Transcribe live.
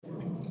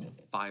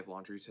5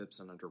 laundry tips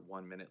in under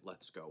 1 minute.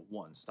 Let's go.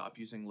 1. Stop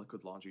using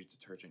liquid laundry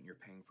detergent. You're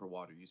paying for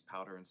water. Use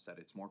powder instead.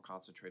 It's more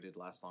concentrated,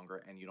 lasts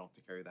longer, and you don't have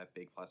to carry that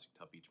big plastic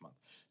tub each month.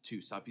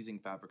 2. Stop using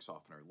fabric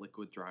softener,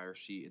 liquid dryer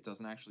sheet. It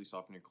doesn't actually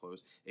soften your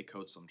clothes. It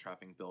coats them,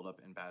 trapping buildup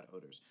and bad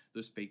odors.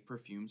 Those fake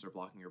perfumes are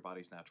blocking your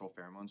body's natural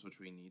pheromones, which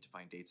we need to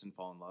find dates and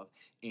fall in love,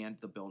 and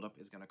the buildup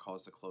is going to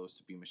cause the clothes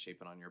to be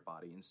misshapen on your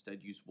body.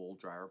 Instead, use wool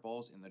dryer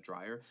balls in the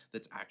dryer.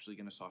 That's actually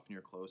going to soften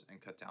your clothes and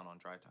cut down on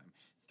dry time.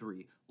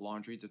 3.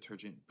 Laundry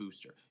detergent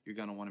booster. You're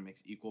going to want to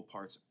mix equal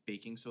parts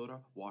baking soda,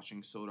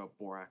 washing soda,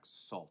 borax,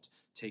 salt.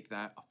 Take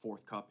that, a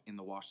 4th cup in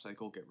the wash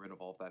cycle, get rid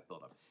of all of that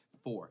buildup.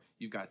 4.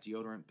 You've got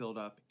deodorant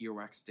buildup,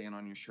 earwax stain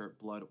on your shirt,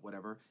 blood,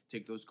 whatever.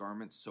 Take those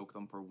garments, soak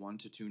them for 1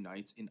 to 2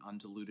 nights in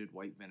undiluted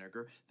white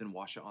vinegar, then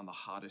wash it on the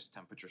hottest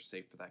temperature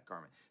safe for that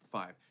garment.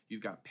 5.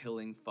 You've got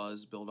pilling,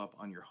 fuzz buildup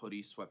on your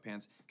hoodie,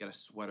 sweatpants. Get a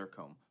sweater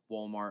comb.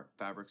 Walmart,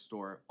 fabric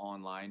store,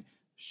 online.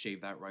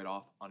 Shave that right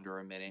off under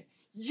a minute.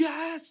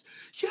 Yes!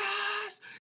 Yes!